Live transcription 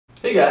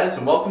Hey guys,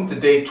 and welcome to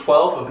day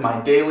 12 of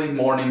my daily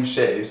morning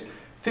shaves.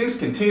 Things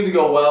continue to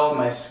go well,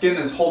 my skin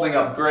is holding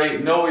up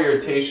great, no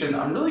irritation.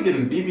 I'm really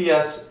getting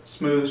BBS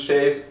smooth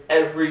shaves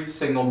every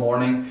single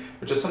morning,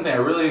 which is something I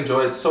really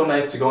enjoy. It's so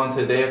nice to go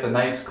into the day with a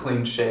nice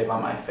clean shave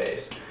on my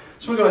face.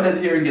 So I'm going to go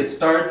ahead here and get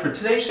started. For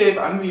today's shave,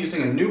 I'm going to be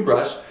using a new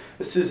brush.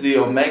 This is the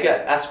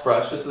Omega S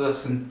brush. This is a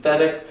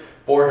synthetic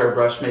boar hair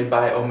brush made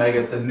by Omega.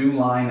 It's a new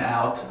line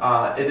out.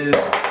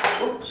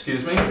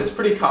 It's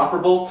pretty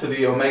comparable to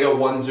the Omega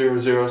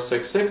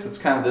 10066. It's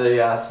kind of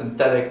the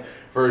synthetic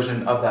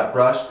version of that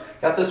brush.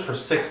 Got this for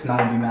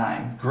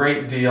 $6.99.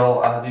 Great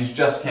deal. These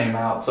just came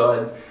out, so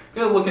I'm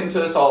going to look into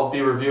this. I'll be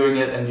reviewing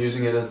it and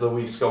using it as the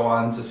weeks go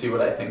on to see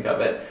what I think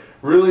of it.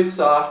 Really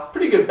soft,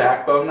 pretty good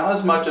backbone. Not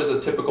as much as a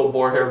typical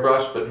boar hair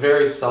brush, but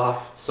very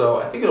soft, so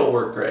I think it'll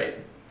work great.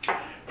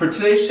 For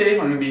today's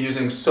shave, I'm going to be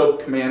using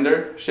Soap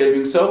Commander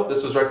shaving soap.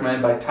 This was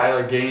recommended by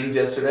Tyler Gaines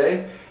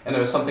yesterday, and it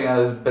was something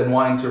I've been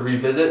wanting to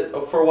revisit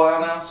for a while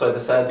now, so I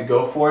decided to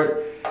go for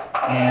it.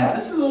 And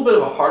this is a little bit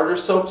of a harder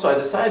soap, so I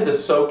decided to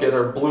soak it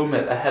or bloom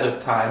it ahead of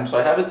time. So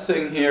I have it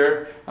sitting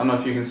here, I don't know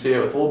if you can see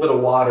it, with a little bit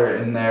of water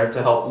in there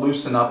to help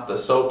loosen up the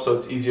soap so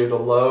it's easier to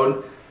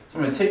load. So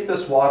I'm going to take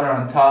this water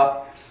on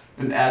top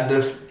and add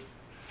this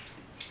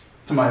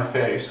to my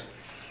face.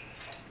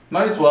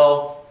 Might as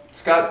well,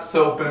 it's got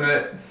soap in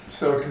it,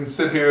 so I can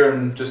sit here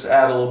and just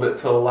add a little bit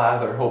to the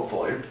lather,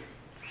 hopefully.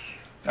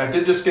 I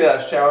did just get out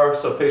of the shower,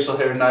 so facial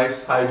hair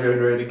nice,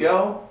 hydrated, ready to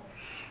go.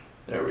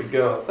 There we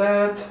go,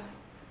 that.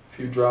 A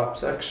few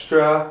drops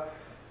extra.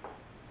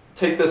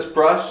 Take this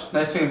brush.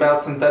 Nice thing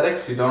about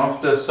synthetics, you don't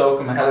have to soak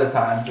them ahead of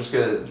time. Just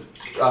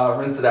gonna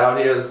rinse it out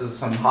here. This is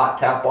some hot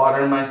tap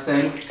water in my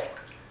sink.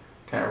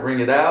 Kind of wring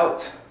it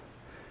out.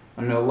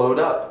 I'm gonna load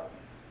up.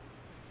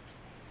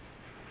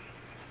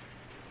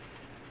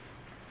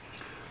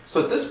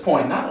 So at this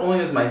point, not only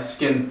is my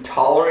skin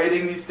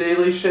tolerating these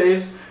daily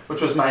shaves,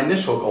 which was my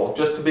initial goal,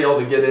 just to be able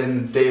to get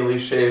in daily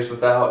shaves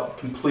without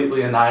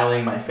completely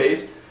annihilating my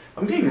face,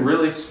 I'm getting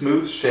really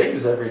smooth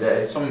shaves every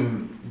day. So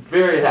I'm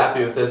very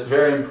happy with this,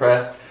 very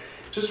impressed.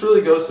 It just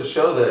really goes to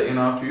show that, you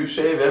know, if you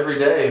shave every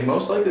day,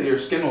 most likely your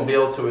skin will be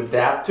able to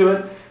adapt to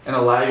it and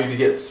allow you to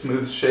get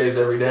smooth shaves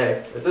every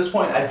day. At this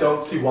point, I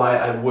don't see why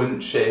I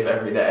wouldn't shave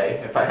every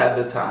day if I had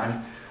the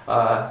time.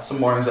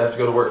 Some mornings I have to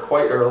go to work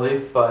quite early,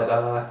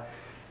 but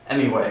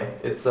anyway,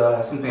 it's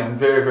something I'm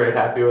very, very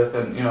happy with,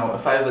 and you know,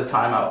 if I have the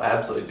time, I'll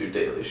absolutely do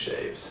daily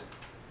shaves.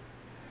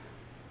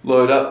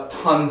 Load up,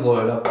 tons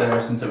load up there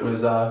since it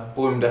was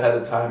bloomed ahead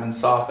of time and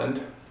softened.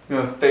 I'm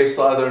going to face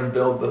lather and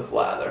build the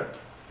lather.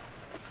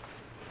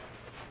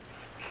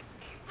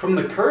 From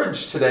the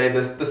Courage today,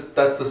 that's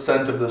the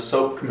scent of the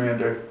Soap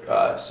Commander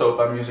soap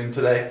I'm using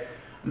today.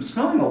 I'm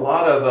smelling a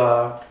lot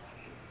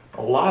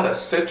of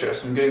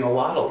citrus. I'm getting a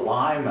lot of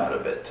lime out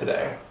of it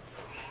today.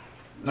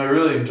 I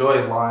really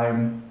enjoy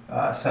lime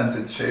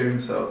scented shaving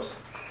soaps.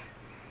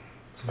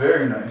 It's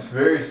very nice,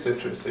 very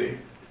citrusy.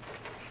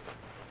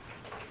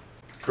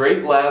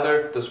 Great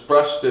lather. This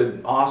brush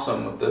did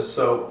awesome with this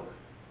soap.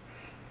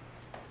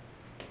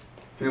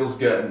 Feels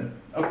good.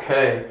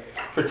 Okay,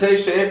 for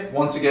today's shave,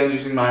 once again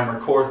using my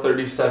Mercor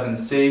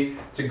 37C.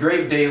 It's a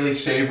great daily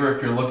shaver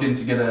if you're looking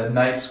to get a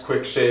nice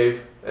quick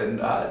shave and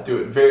do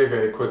it very,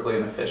 very quickly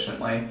and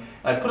efficiently. And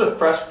I put a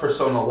fresh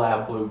Persona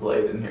Lab Blue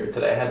blade in here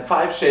today. I had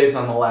 5 shaves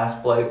on the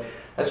last blade.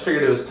 I just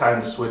figured it was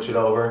time to switch it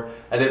over.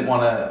 I didn't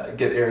want to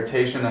get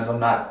irritation as I'm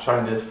not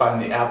trying to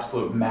find the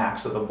absolute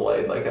max of the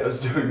blade like I was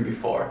doing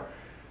before.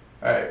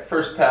 Alright,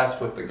 first pass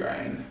with the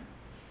grain.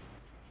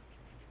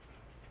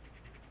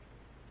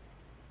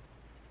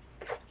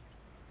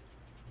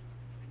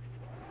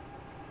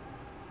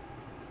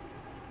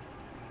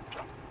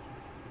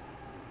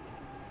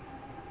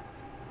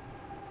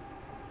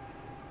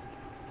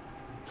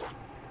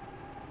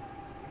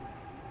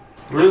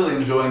 Really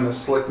enjoying the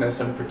slickness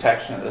and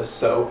protection of this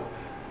soap.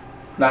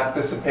 Not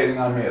dissipating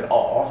on me at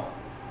all.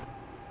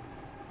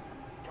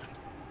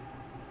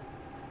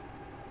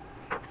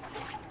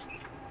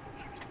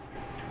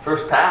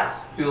 First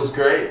pass, feels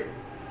great.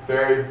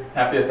 Very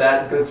happy with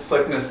that. Good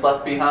slickness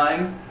left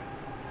behind.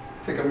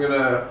 I think I'm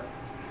gonna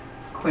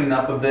clean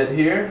up a bit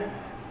here.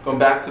 Going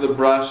back to the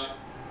brush,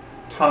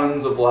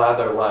 tons of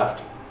lather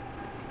left.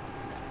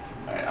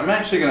 All right, I'm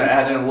actually gonna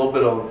add in a little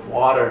bit of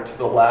water to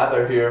the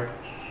lather here.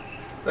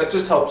 That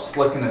just helps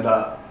slicken it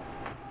up.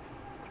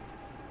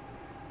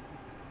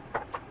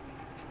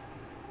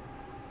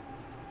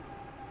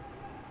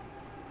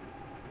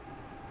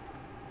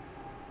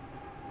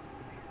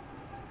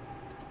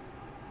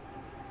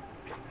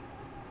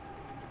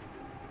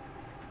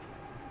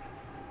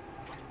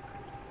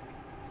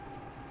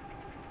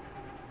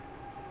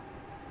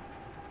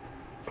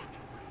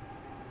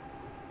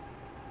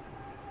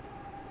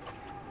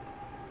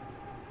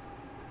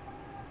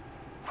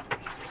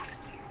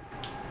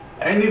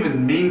 I didn't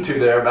even mean to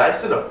there, but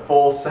I did a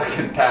full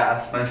second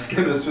pass. My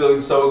skin was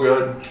feeling so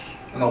good,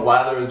 and the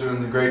lather was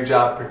doing a great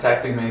job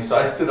protecting me, so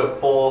I just did a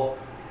full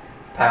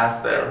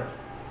pass there.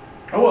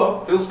 Oh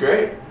well, feels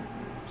great.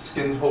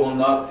 Skin's holding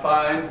up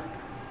fine.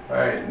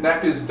 Alright,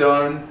 neck is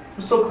done.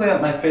 still clean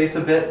up my face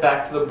a bit,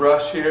 back to the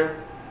brush here.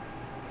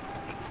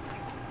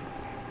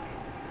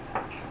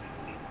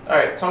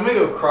 Alright, so I'm going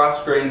to go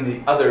cross grain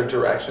the other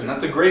direction.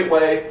 That's a great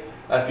way,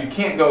 if you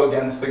can't go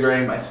against the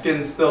grain, my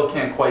skin still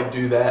can't quite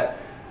do that.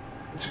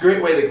 It's a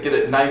great way to get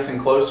it nice and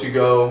close. I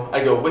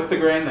go with the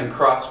grain, then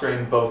cross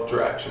grain both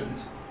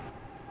directions.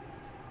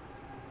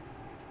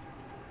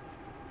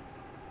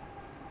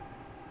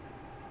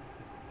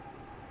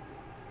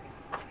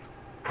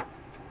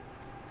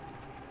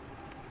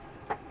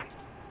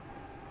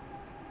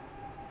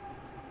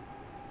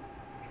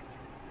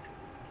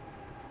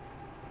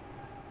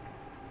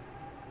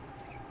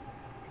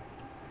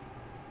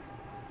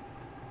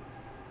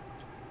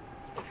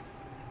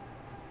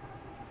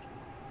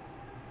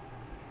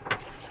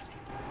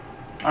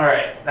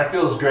 Alright, that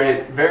feels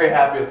great. Very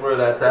happy with where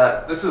that's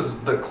at. This is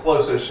the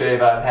closest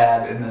shave I've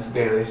had in this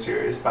daily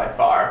series by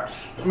far.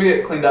 Let me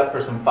get cleaned up for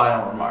some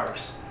final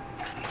remarks.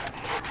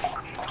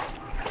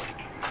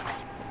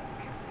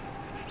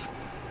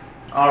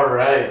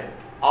 Alright,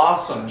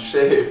 awesome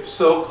shave.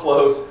 So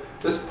close.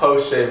 This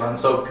post shave on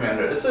Soap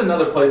Commander. This is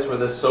another place where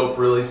this soap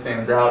really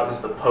stands out, is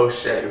the post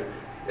shave.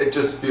 It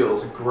just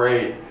feels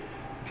great.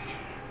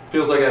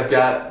 Feels like I've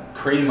got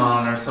cream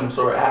on or some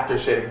sort of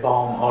aftershave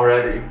balm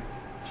already.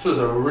 This was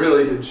a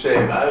really good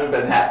shave. I would have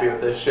been happy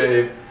with this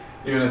shave,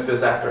 even if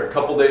it's after a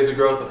couple days of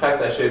growth. The fact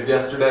that I shaved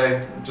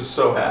yesterday, I'm just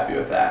so happy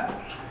with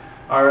that.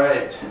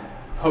 Alright,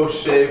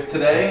 post shave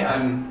today.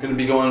 I'm going to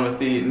be going with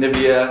the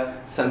Nivea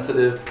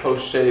Sensitive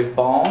Post Shave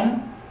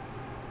Balm.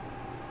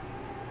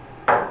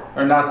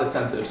 Or not the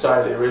sensitive,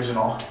 sorry, the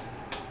original.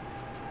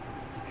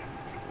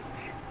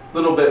 A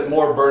little bit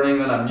more burning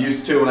than I'm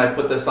used to when I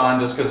put this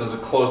on, just because it's a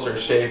closer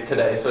shave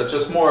today. So it's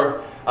just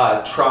more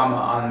trauma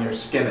on your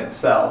skin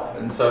itself,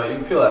 and so you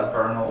can feel that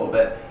burn a little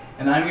bit.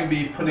 And I'm going to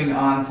be putting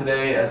on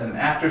today as an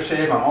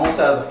aftershave. I'm almost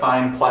out of the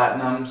Fine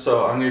Platinum,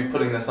 so I'm going to be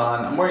putting this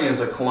on. I'm wearing it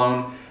as a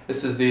cologne.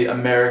 This is the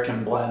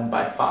American Blend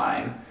by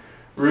Fine.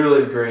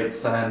 Really great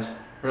scent.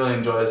 Really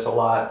enjoy this a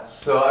lot.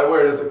 So I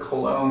wear it as a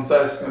cologne, so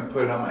I'm just going to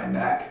put it on my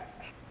neck.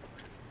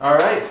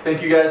 Alright,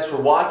 thank you guys for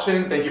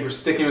watching. Thank you for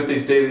sticking with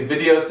these daily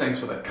videos. Thanks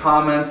for the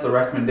comments, the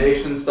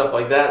recommendations, stuff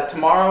like that.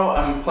 Tomorrow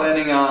I'm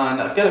planning on,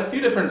 I've got a few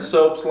different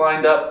soaps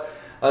lined up.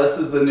 This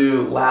is the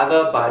new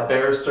Lather by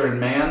Barrister &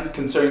 Mann.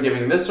 Considering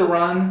giving this a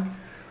run.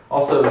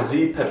 Also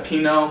Z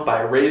Pepino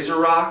by Razor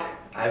Rock.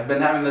 I've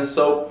been having this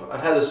soap,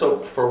 I've had this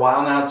soap for a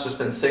while now. It's just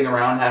been sitting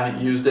around,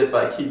 haven't used it,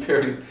 but I keep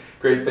hearing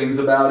great things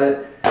about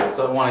it.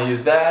 So I want to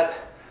use that.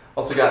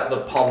 Also got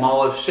the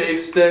Palmolive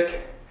Shave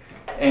Stick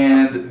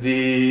and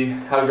the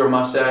How to Grow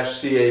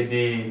Mustache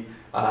CAD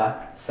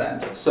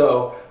scent.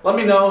 So let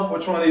me know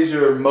which one of these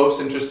you're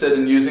most interested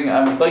in using.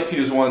 I would like to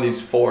use one of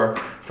these for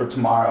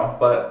tomorrow,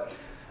 but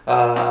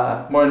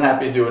more than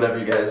happy to do whatever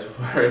you guys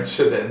are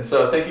interested in.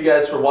 So thank you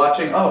guys for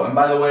watching. Oh, and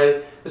by the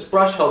way, this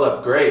brush held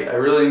up great. I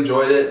really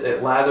enjoyed it.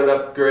 It lathered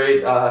up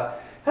great.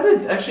 Had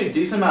actually a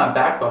decent amount of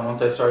backbone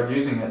once I started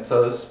using it.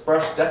 So this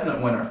brush,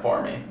 definite winner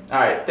for me.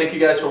 Alright, thank you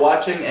guys for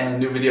watching, and a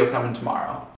new video coming tomorrow.